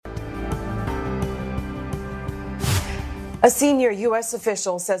A senior U.S.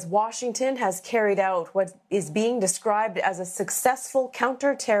 official says Washington has carried out what is being described as a successful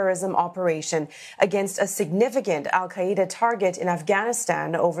counterterrorism operation against a significant al-Qaeda target in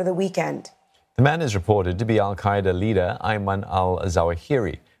Afghanistan over the weekend. The man is reported to be al-Qaeda leader Ayman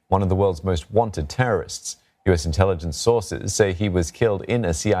al-Zawahiri, one of the world's most wanted terrorists. U.S. intelligence sources say he was killed in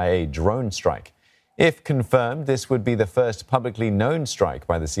a CIA drone strike. If confirmed, this would be the first publicly known strike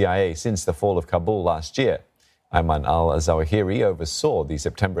by the CIA since the fall of Kabul last year. Ayman al-Zawahiri oversaw the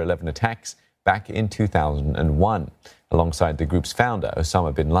September 11 attacks back in 2001, alongside the group's founder,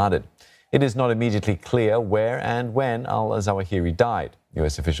 Osama bin Laden. It is not immediately clear where and when al-Zawahiri died.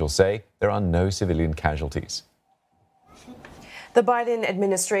 U.S. officials say there are no civilian casualties. The Biden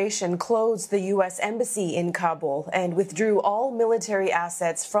administration closed the U.S. embassy in Kabul and withdrew all military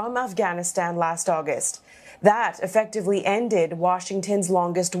assets from Afghanistan last August. That effectively ended Washington's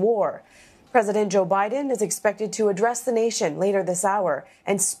longest war. President Joe Biden is expected to address the nation later this hour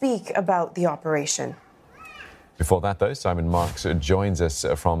and speak about the operation. Before that, though, Simon Marks joins us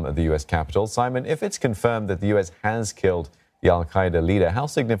from the U.S. Capitol. Simon, if it's confirmed that the U.S. has killed the al-Qaeda leader, how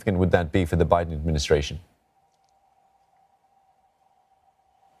significant would that be for the Biden administration?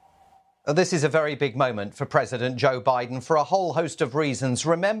 This is a very big moment for President Joe Biden for a whole host of reasons.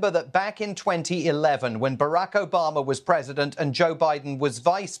 Remember that back in 2011, when Barack Obama was president and Joe Biden was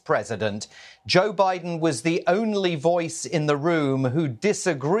vice president, Joe Biden was the only voice in the room who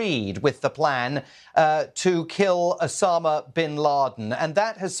disagreed with the plan to kill Osama bin Laden. And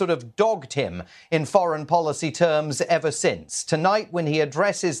that has sort of dogged him in foreign policy terms ever since. Tonight, when he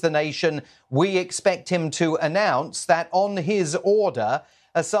addresses the nation, we expect him to announce that on his order,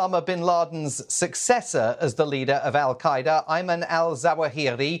 Osama bin Laden's successor as the leader of al-Qaeda, Ayman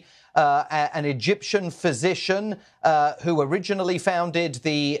al-Zawahiri, an Egyptian physician who originally founded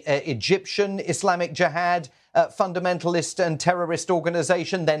the Egyptian Islamic Jihad fundamentalist and terrorist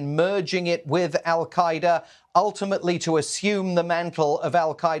organization, then merging it with al-Qaeda, ultimately to assume the mantle of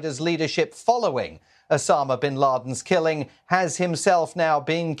al-Qaeda's leadership following Osama bin Laden's killing, has himself now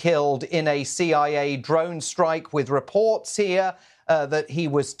been killed in a CIA drone strike, with reports here that he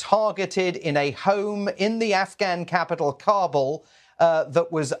was targeted in a home in the Afghan capital, Kabul,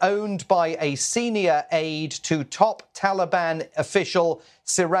 that was owned by a senior aide to top Taliban official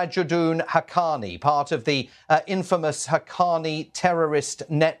Sirajuddin Haqqani, part of the infamous Haqqani terrorist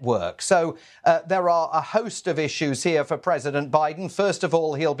network. So there are a host of issues here for President Biden. First of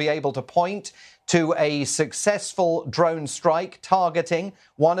all, he'll be able to point to a successful drone strike targeting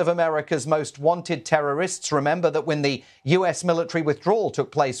one of America's most wanted terrorists. Remember that when the U.S. military withdrawal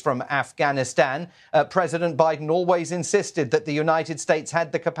took place from Afghanistan, President Biden always insisted that the United States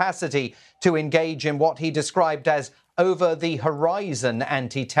had the capacity to engage in what he described as over-the-horizon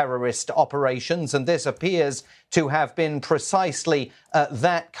anti-terrorist operations, and this appears to have been precisely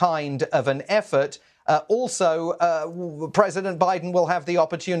that kind of an effort. President Biden will have the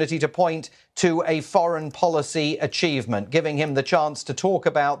opportunity to point to a foreign policy achievement, giving him the chance to talk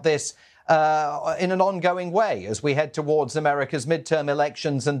about this in an ongoing way as we head towards America's midterm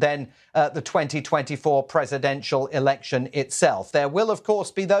elections and then the 2024 presidential election itself. There will, of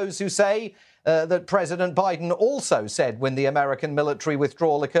course, be those who say that President Biden also said when the American military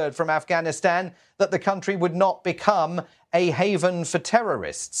withdrawal occurred from Afghanistan that the country would not become a haven for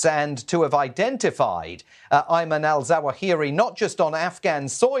terrorists, and to have identified Ayman al-Zawahiri not just on Afghan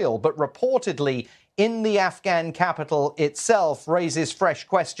soil but reportedly in the Afghan capital itself raises fresh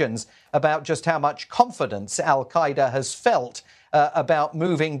questions about just how much confidence al-Qaeda has felt about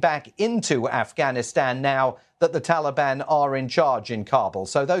moving back into Afghanistan now that the Taliban are in charge in Kabul.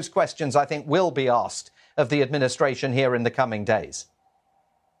 So those questions, I think, will be asked of the administration here in the coming days.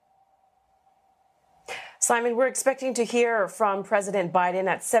 Simon, we're expecting to hear from President Biden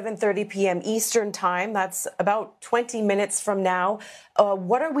at 7:30 p.m. Eastern Time. That's about 20 minutes from now.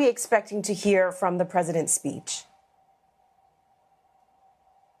 What are we expecting to hear from the president's speech?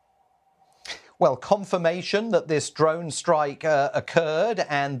 Well, confirmation that this drone strike occurred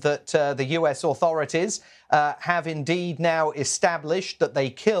and that the U.S. authorities have indeed now established that they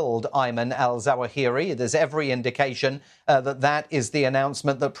killed Ayman al-Zawahiri. There's every indication that that is the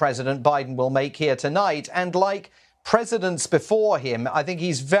announcement that President Biden will make here tonight. And like presidents before him, I think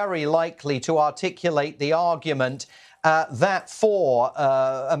he's very likely to articulate the argument that for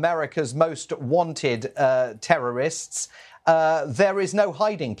America's most wanted terrorists, there is no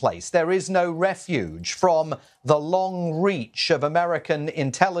hiding place. There is no refuge from the long reach of American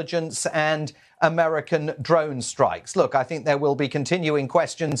intelligence and American drone strikes. Look, I think there will be continuing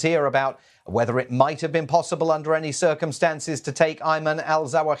questions here about whether it might have been possible under any circumstances to take Ayman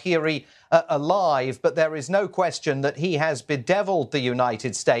al-Zawahiri alive, but there is no question that he has bedeviled the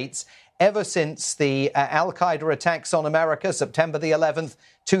United States ever since the al-Qaeda attacks on America, September the 11th,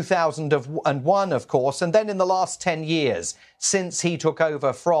 2001, of course, and then in the last 10 years since he took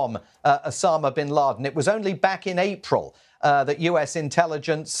over from Osama bin Laden. It was only back in April that US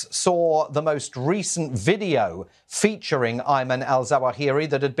intelligence saw the most recent video featuring Ayman al-Zawahiri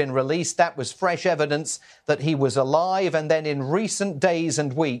that had been released. That was fresh evidence that he was alive. And then in recent days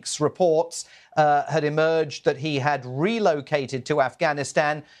and weeks, reports had emerged that he had relocated to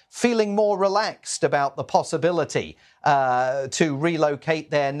Afghanistan, feeling more relaxed about the possibility to relocate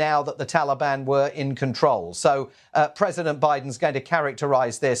there now that the Taliban were in control. So President Biden's going to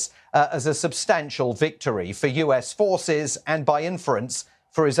characterize this as a substantial victory for US forces and, by inference,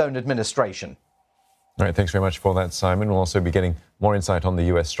 for his own administration. All right, thanks very much for that, Simon. We'll also be getting more insight on the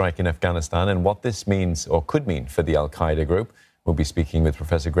US strike in Afghanistan and what this means or could mean for the al-Qaeda group. We'll be speaking with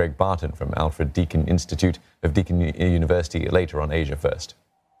Professor Greg Barton from Alfred Deakin Institute of Deakin University later on Asia First.